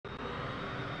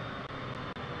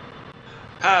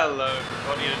Hello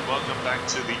everybody and welcome back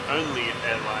to the only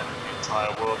airline in the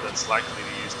entire world that's likely to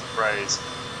use the phrase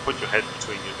put your head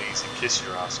between your knees and kiss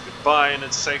your ass goodbye in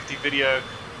its safety video.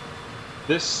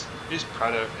 This is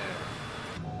Prado Air.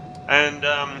 And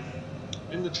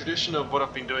in the tradition of what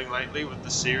I've been doing lately with the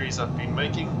series I've been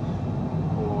making,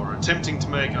 or attempting to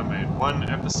make, I made one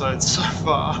episode so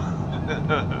far.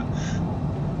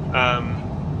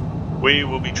 We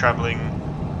will be travelling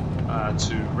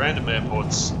to random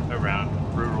airports around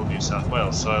rural New South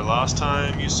Wales. So last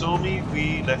time you saw me,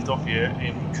 we left off here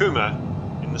in Cooma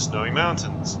in the snowy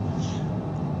mountains.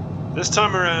 This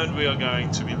time around we are going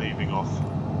to be leaving off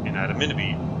in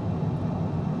Adaminaby.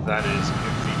 That is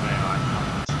if the AI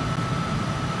pilot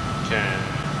can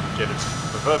get its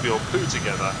proverbial poo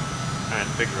together and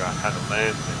figure out how to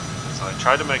land there. Because I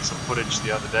tried to make some footage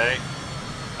the other day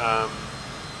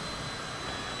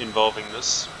involving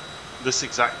this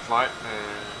exact flight,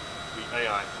 and the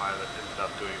AI pilot ended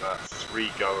up doing about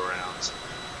 3 go-arounds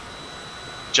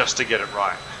just to get it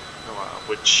right.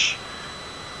 Which,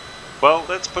 well,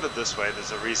 let's put it this way: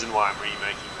 there's a reason why I'm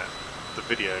remaking the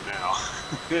video now.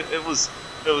 It was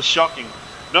shocking.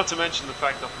 Not to mention the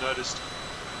fact I've noticed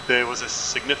there was a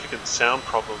significant sound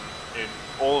problem in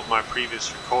all of my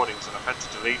previous recordings, and I've had to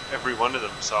delete every one of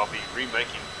them. So I'll be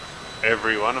remaking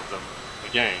every one of them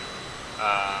again.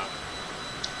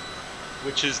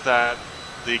 Which is that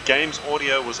the game's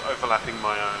audio was overlapping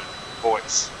my own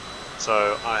voice.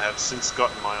 So I have since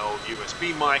gotten my old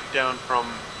USB mic down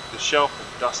from the shelf and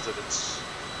dusted its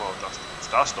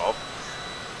dust off.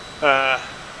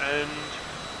 And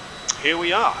here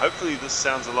we are. Hopefully this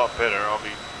sounds a lot better. I'll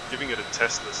be giving it a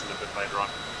test listen a bit later on.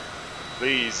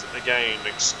 Please, again,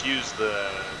 excuse the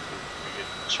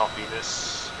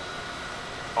choppiness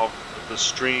of the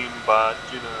stream, but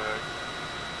you know,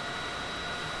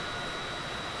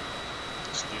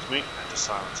 excuse me, I had to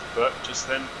silence a burp just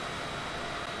then.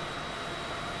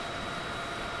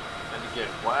 And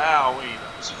again, wowee,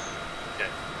 that was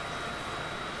okay.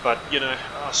 But you know,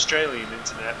 Australian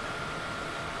internet.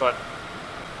 But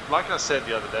like I said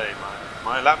the other day,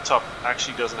 my laptop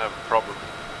actually doesn't have a problem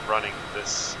running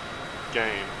this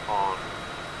game on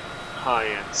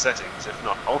high-end settings, if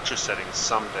not ultra settings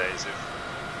some days, if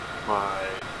my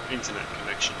internet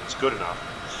connection is good enough.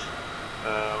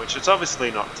 Which it's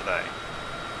obviously not today.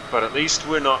 But at least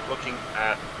we're not looking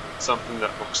at something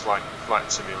that looks like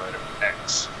Flight Simulator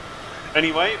X.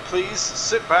 Anyway, please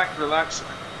sit back, relax,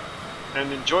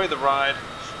 and enjoy the ride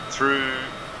through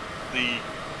the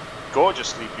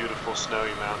gorgeously beautiful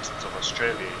snowy mountains of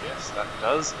Australia. Yes, that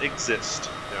does exist.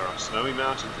 There are snowy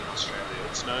mountains in Australia.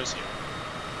 It snows here.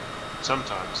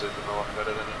 Sometimes even a lot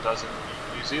better than it does in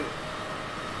New Zealand.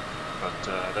 But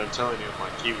don't tell any of my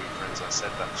Kiwi friends I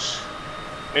said that.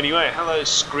 Anyway, hello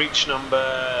Screech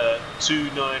number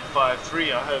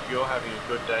 2953. I hope you're having a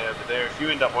good day over there. If you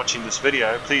end up watching this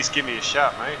video, please give me a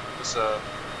shout, mate. Just a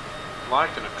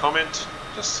like and a comment.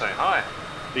 Just say hi.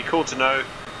 Be cool to know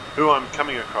who I'm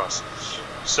coming across.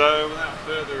 So, without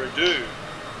further ado,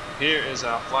 here is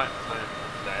our flight plan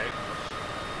for the day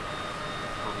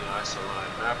on the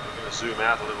ISO-line map. We're going to zoom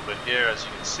out a little bit here. As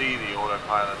you can see, the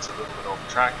autopilot's a little bit off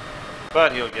track,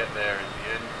 but he'll get there in the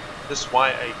end. This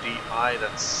YADI,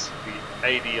 that's the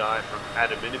ADI from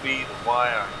Adaminaby. The Y,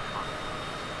 I can't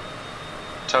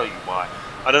tell you why.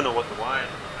 I don't know what the Y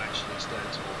actually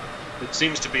stands for. It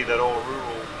seems to be that all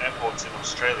rural airports in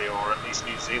Australia, or at least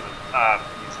New Zealand,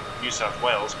 New South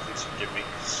Wales, please forgive me,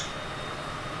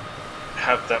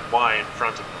 have that Y in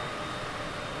front of them.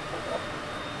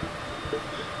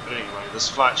 But anyway, this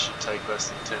flight should take less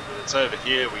than 10 minutes. Over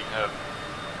here we have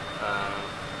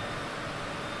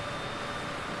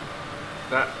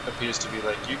that appears to be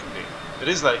Lake Eucambine. It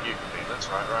is Lake Eucambine, that's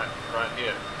right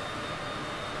here.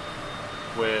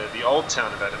 Where the old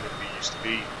town of Adaminaby used to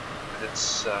be, and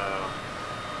it's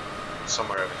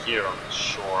somewhere over here on the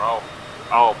shore.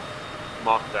 I'll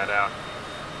mark that out.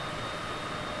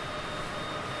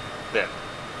 There.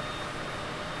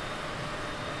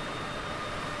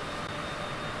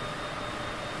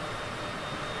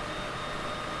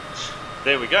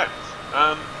 There we go.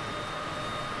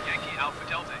 Yankee Alpha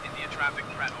Delta India traffic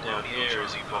threat. Down here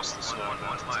is across the Snowy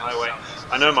Mountains Highway.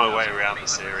 I know my way around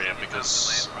this area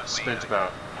because I spent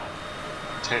about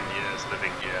 10 years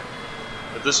living here.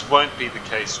 But this won't be the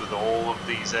case with all of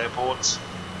these airports.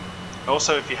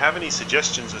 Also, if you have any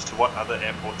suggestions as to what other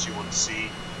airports you want to see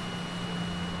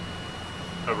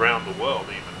around the world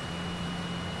even,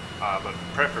 but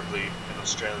preferably in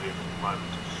Australia for the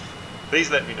moment, please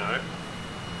let me know.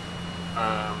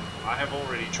 I have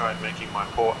already tried making my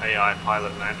poor AI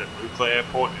pilot land at Nuclear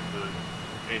Airport in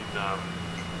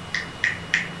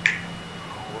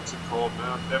what's it called,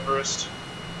 Mount Everest,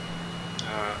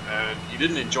 and he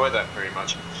didn't enjoy that very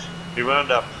much. He wound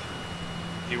up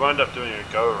doing a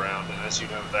go around, and as you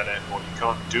know, at that airport you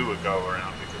can't do a go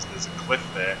around because there's a cliff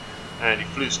there, and he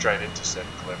flew straight into said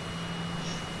cliff.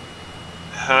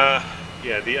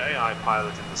 Yeah, the AI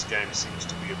pilot in this game seems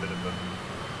to be a bit of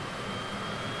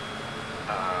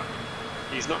a...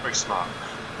 he's not very smart.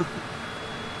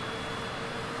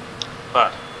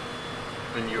 But,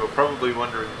 and you're probably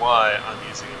wondering why I'm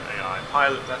using an AI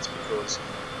pilot. That's because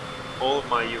all of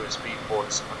my USB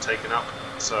ports are taken up,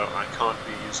 so I can't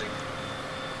be using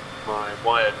my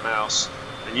wired mouse,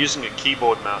 and using a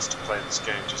keyboard mouse to play this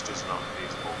game just is not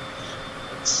feasible.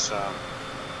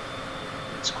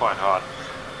 It's quite hard.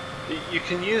 You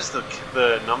can use the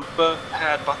number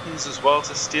pad buttons as well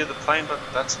to steer the plane, but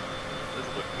that's a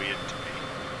little bit weird to me.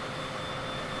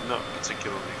 I'm not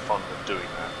particularly fond of doing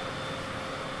that.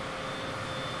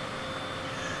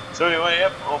 So anyway,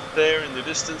 yep, off there in the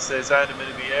distance there's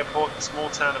Adaminaby Airport, the small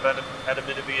town of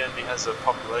Adaminaby, and it has a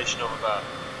population of about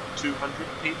 200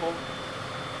 people,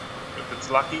 if it's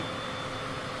lucky.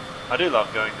 I do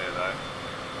love going there though.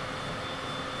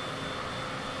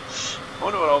 I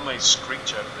wonder what old mate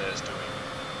Screech over there is doing.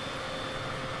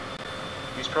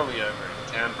 He's probably over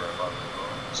in Canberra by the way,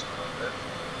 or something like that.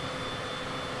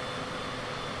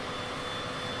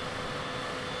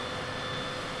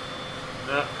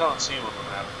 No, can't see him on the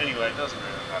map. Anyway, it doesn't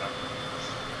really matter.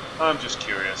 I'm just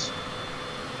curious.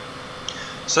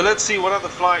 So let's see what other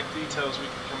flight details we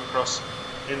can come across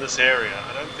in this area.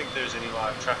 I don't think there's any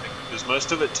live traffic because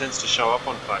most of it tends to show up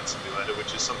on Flight Simulator,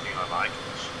 which is something I like.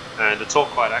 And it's all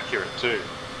quite accurate too.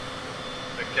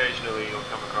 Occasionally you'll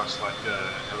come across like a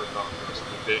helicopter or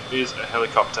something. There is a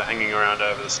helicopter hanging around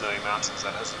over the snowy mountains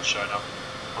that hasn't shown up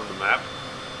on the map.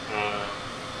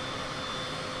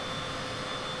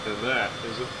 And that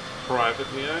is a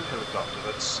privately owned helicopter.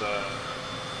 That's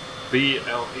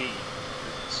BLE.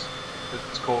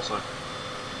 Its call sign.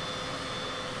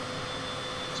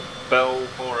 It's a Bell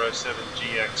 407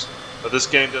 GX, but this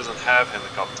game doesn't have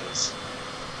helicopters,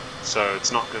 so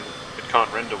it's not going. It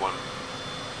can't render one.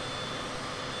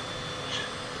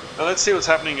 Now let's see what's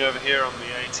happening over here on the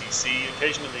ATC.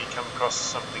 Occasionally you come across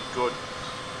something good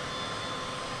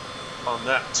on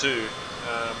that too.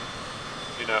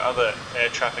 You know, other air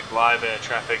traffic, live air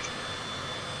traffic.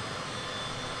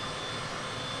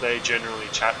 They generally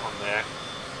chat on there.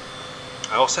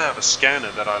 I also have a scanner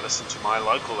that I listen to my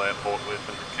local airport with,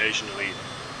 and occasionally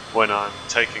when I'm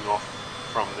taking off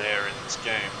from there in this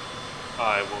game,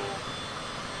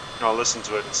 I'll listen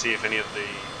to it and see if any of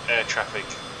the air traffic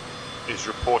is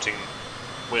reporting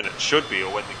when it should be, or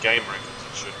when the game reckons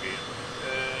it should be.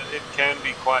 It can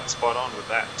be quite spot on with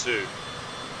that too.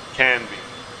 Can be.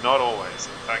 Not always.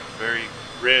 In fact, very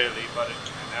rarely, but it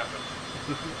can happen.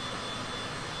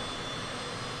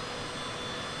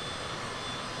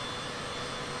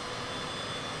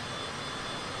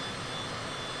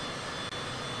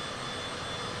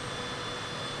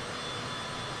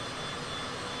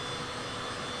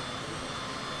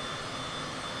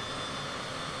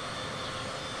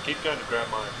 Keep going to grab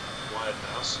my wired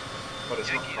mouse, but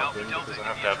it's not plugged in because I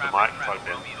have to have the mic plugged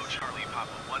in.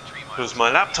 Because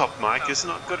my laptop mic is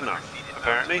not good enough,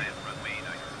 apparently.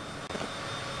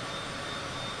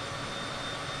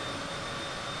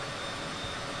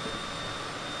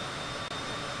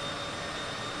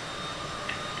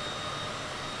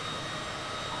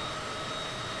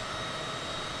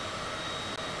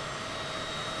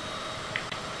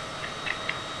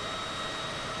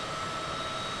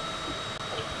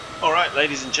 Alright,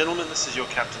 ladies and gentlemen, this is your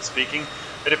captain speaking.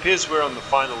 It appears we're on the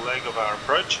final leg of our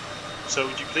approach, so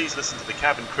would you please listen to the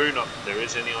cabin crew? Not that there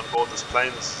is any on board this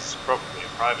plane, this is probably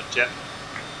a private jet.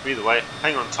 Either way,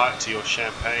 hang on tight to your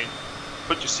champagne,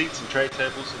 put your seats and tray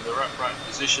tables in the upright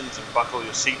positions and buckle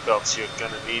your seatbelts. You're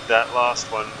going to need that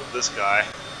last one with this guy.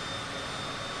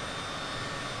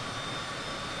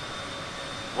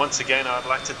 Once again, I'd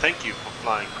like to thank you for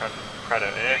flying Prado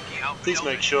Air. Please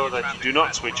make sure that you do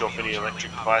not switch off any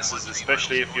electric devices,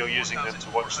 especially if you're using them to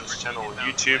watch this channel on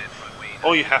YouTube.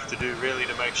 All you have to do really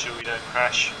to make sure we don't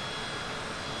crash.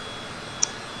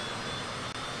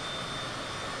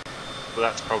 Well,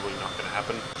 that's probably not going to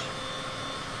happen.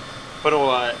 But all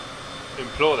I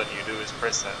implore that you do is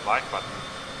press that like button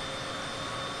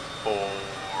or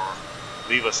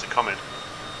leave us a comment.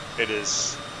 It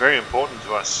is very important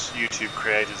to us YouTube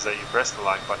creators that you press the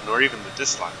like button or even the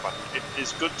dislike button. It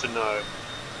is good to know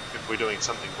if we're doing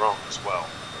something wrong as well,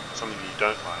 something you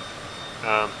don't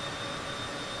like.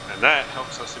 And that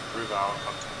helps us improve our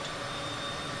content.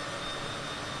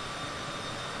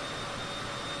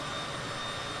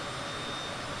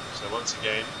 So once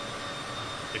again,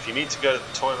 If you need to go to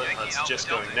the toilet, Yankee I'd Alpha suggest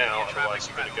Delta, going now, India otherwise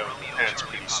traffic you're going to go Bravo, in your Romeo pants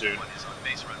Charlie pretty Papa soon. 1 is on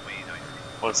base runway 9.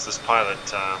 Once this pilot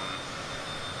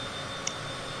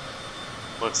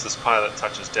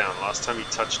touches down. Last time he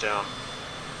touched down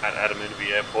at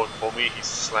Adaminaby Airport for me, he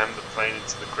slammed the plane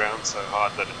into the ground so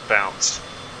hard that it bounced.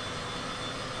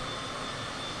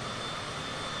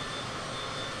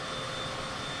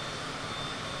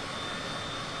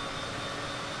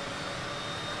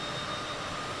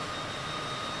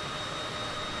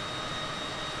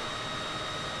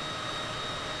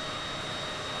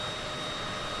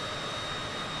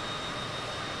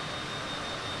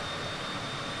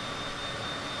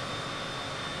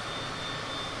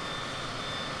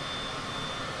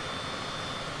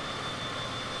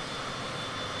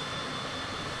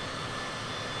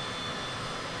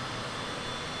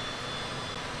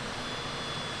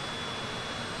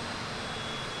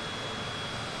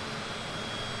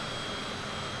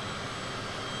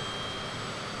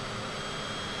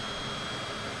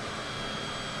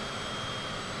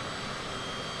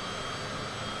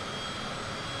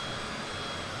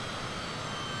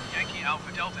 Yankee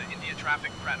Alpha Delta, India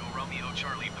traffic Prato, Romeo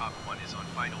Charlie Papa 1 is on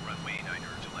final runway 9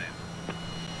 to land.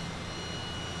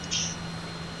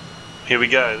 Here we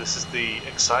go. This is the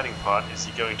exciting part. Is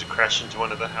he going to crash into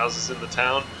one of the houses in the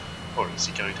town, or is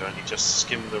he going to only just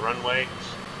skim the runway?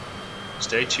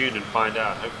 Stay tuned and find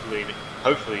out.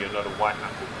 Hopefully you're not a white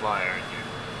knuckle flyer and you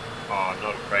are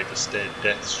not afraid to stare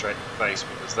death straight in the face,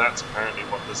 because that's apparently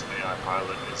what this AI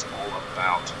pilot is all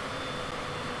about.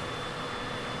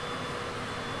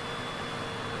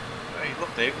 Hey,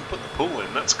 look, they even put the pool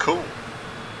in. That's cool.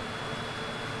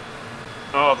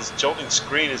 Oh, this jolting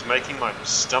screen is making my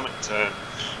stomach turn.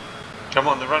 Come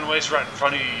on, the runway's right in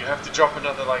front of you. You have to drop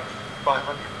another, like,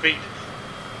 500 feet.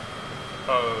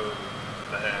 Oh,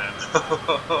 man.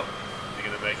 You're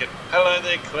gonna make it. Hello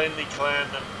there, Cleanly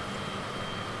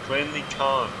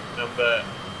Khan, number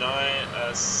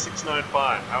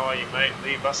 695. How are you, mate?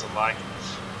 Leave us a like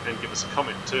and give us a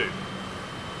comment, too.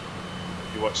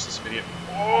 If you watch this video.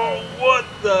 Oh, what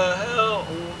the hell?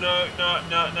 Oh, no.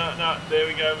 There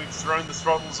we go. We've thrown the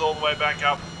throttles all the way back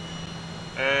up.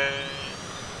 And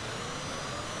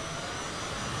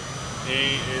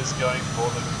he is going for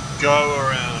the go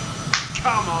around.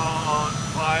 Come on,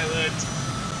 pilot.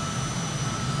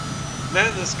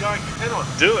 Man, this guy cannot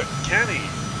do it, can he?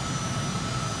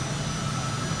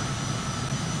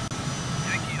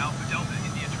 Yankee Alpha Delta,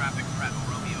 India traffic Prato,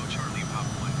 Romeo Charlie Papa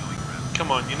 1 going around.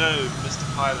 Come on, you know, Mr.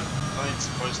 Pilot, the plane's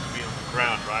supposed to be on the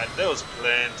ground, right? There was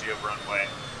plenty of runway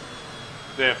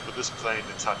there for this plane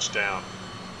to touch down.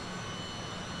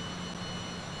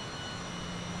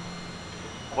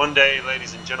 One day,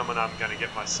 ladies and gentlemen, I'm going to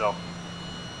get myself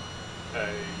a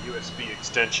USB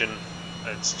extension.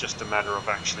 It's just a matter of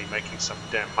actually making some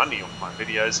damn money off my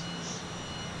videos,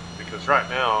 because right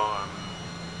now,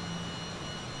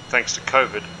 thanks to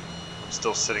COVID, I'm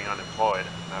still sitting unemployed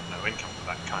and have no income for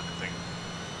that kind of thing.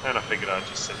 And I figured I'd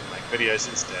just sit and make videos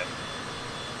instead.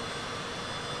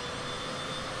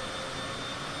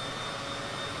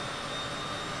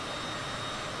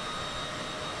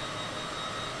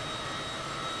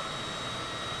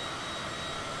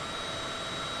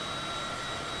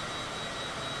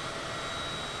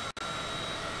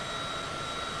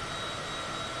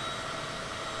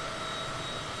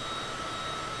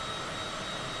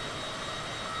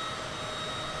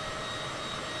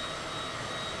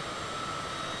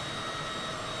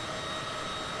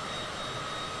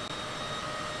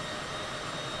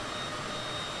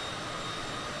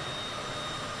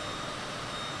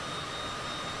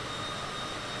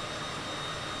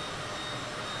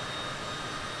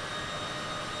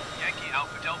 Yankee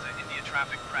Alpha Delta, India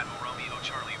traffic Prato, Romeo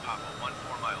Charlie Papa 1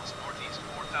 4 miles northeast,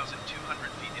 4,200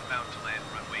 feet inbound to land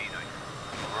runway 9.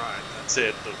 Alright, that's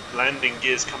it. The landing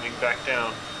gear's coming back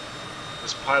down.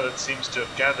 This pilot seems to have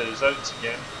gathered his oats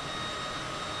again.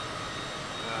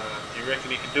 Do you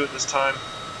reckon he can do it this time?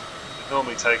 It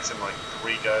normally takes him like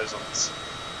 3 goes on this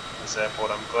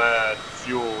airport. I'm glad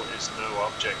fuel is no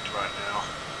object right now,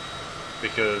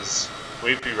 because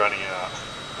we'd be running out.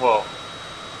 Well,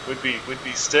 we'd be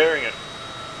staring at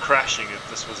crashing if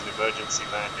this was an emergency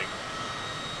landing.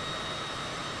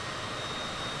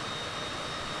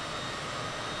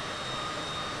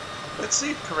 Let's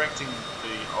see if correcting the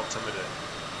altimeter.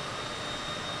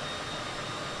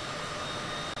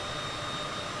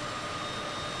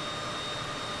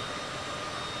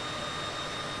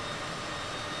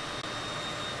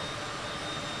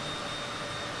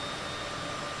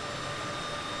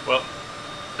 Well,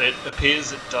 it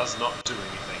appears it does not do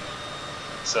anything.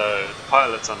 So the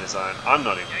pilot's on his own. I'm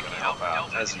not even going to help out,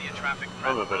 Delta, as you India know. traffic,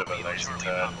 I'm a Pratt, bit of a Romeo, lazy Charlie,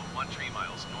 turd. Papa, 13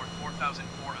 miles north,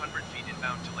 4,400 feet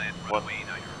inbound to land, What? runway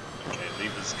 9. Okay,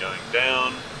 levers going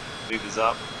down, levers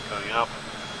up, going up.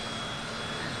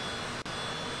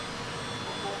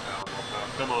 More power, more power.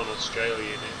 Come on,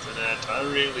 Australian internet. I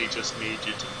really just need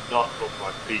you to not look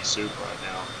like pea soup right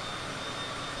now.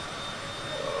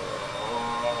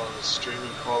 Oh, the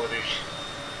streaming quality.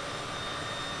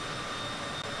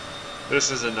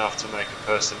 This is enough to make a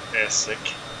person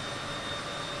airsick.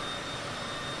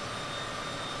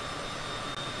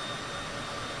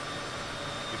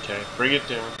 Okay, bring it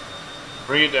down.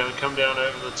 Bring it down, come down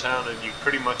over the town, and you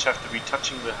pretty much have to be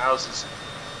touching the houses'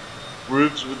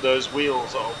 roofs with those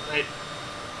wheels. Oh, mate.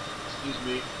 Excuse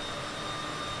me.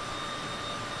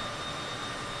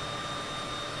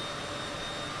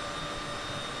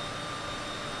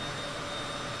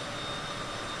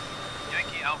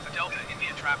 Yankee Alpha Delta,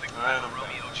 India traffic, Pratt,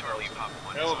 Romeo, Charlie, Papa,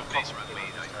 1 is on base, runway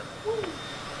 9.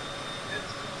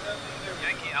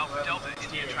 Yankee Alpha Delta,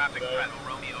 India traffic, Pratt,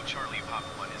 Romeo, Charlie, Papa,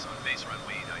 1 is on base,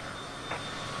 runway 9.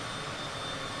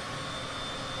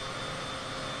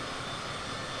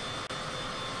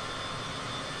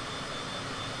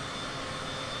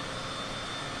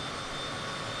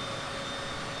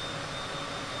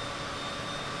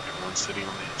 Everyone's sitting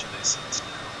on the edge of their seats now.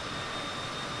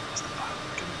 Is the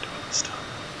pilot going to do it this time?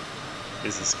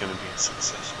 Is this going to be a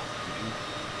successful landing?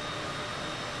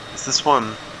 Is this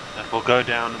one that will go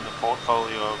down in the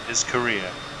portfolio of his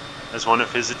career as one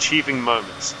of his achieving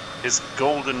moments, his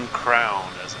golden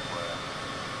crown, as it were?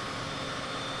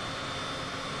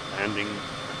 Landing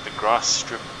at the grass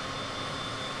strip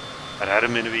at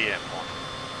Adaminaby Airport.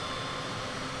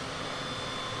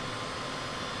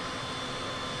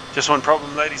 Just one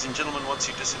problem, ladies and gentlemen. Once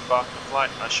you disembark the flight,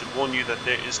 I should warn you that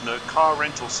there is no car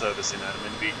rental service in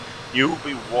Adaminaby. You will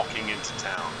be walking into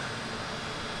town.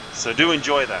 So do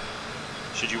enjoy that.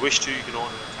 Should you wish to, you can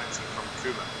order a taxi from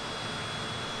Cooma.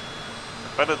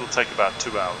 But it'll take about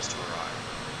 2 hours to arrive.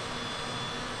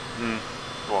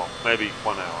 Well, maybe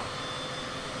 1 hour.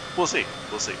 We'll see.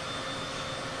 We'll see.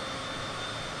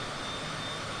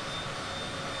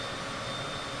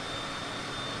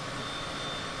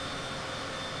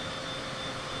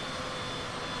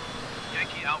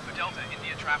 Yankee Alpha Delta,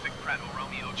 India traffic, Pratt,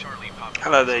 Romeo, Charlie, Papa.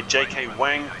 Hello there, JK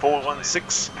Wang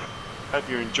 416. Hope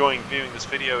you're enjoying viewing this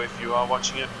video. If you are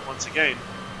watching it, once again,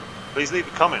 please leave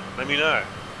a comment. Let me know.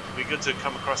 It'd be good to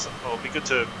come across, or it'd be good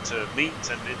to meet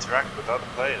and interact with other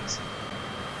players.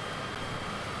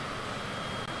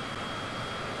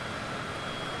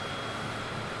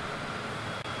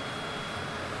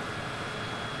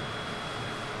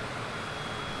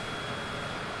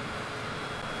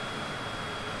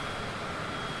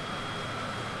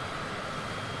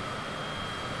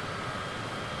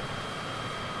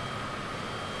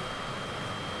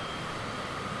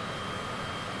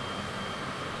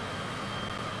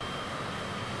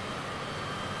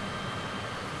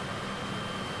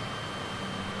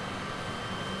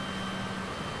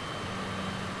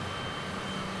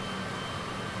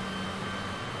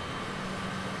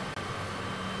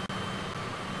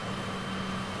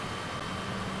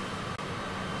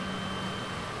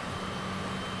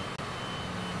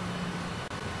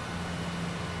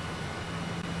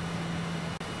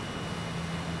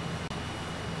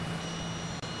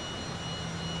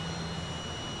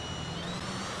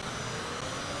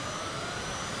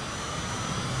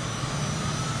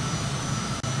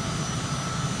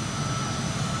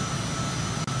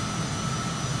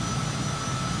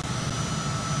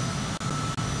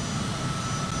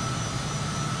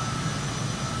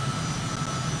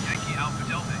 Alpha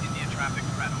Delta, India traffic,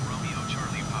 Pratt, Romeo,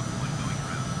 Charlie, Papa 1 going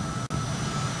around.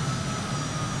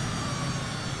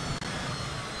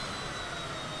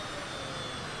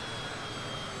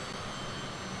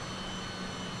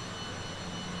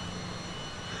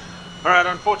 Alright,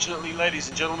 unfortunately, ladies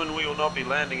and gentlemen, we will not be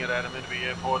landing at Adaminaby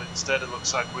Airport. Instead, it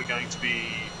looks like we're going to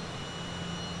be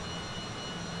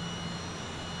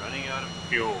running out of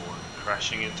fuel and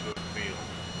crashing into a field.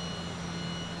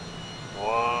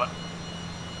 What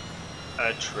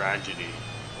a tragedy.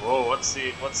 Whoa, what's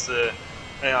the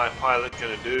AI pilot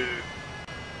gonna do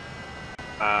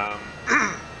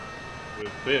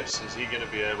with this? Is he gonna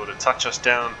be able to touch us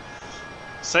down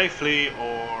safely,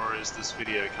 or is this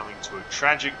video coming to a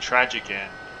tragic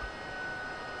end?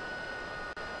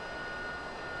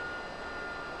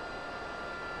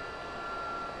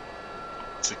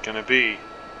 What's it gonna be?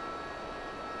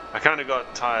 I kind of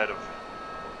got tired of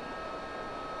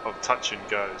touch and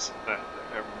goes.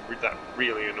 That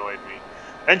really annoyed me.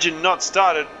 Engine not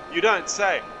started, you don't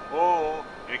say. Oh,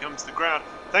 here comes the ground.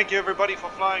 Thank you everybody for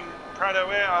flying Prado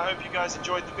Air. I hope you guys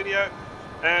enjoyed the video.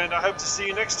 And I hope to see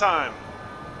you next time.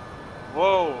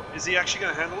 Whoa, is he actually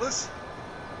going to handle this?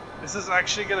 Is this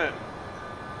actually going to...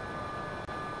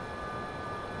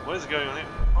 What is going on here?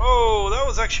 Oh, that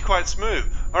was actually quite smooth.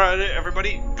 Alright,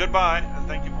 everybody, goodbye, and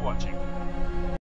thank you for watching.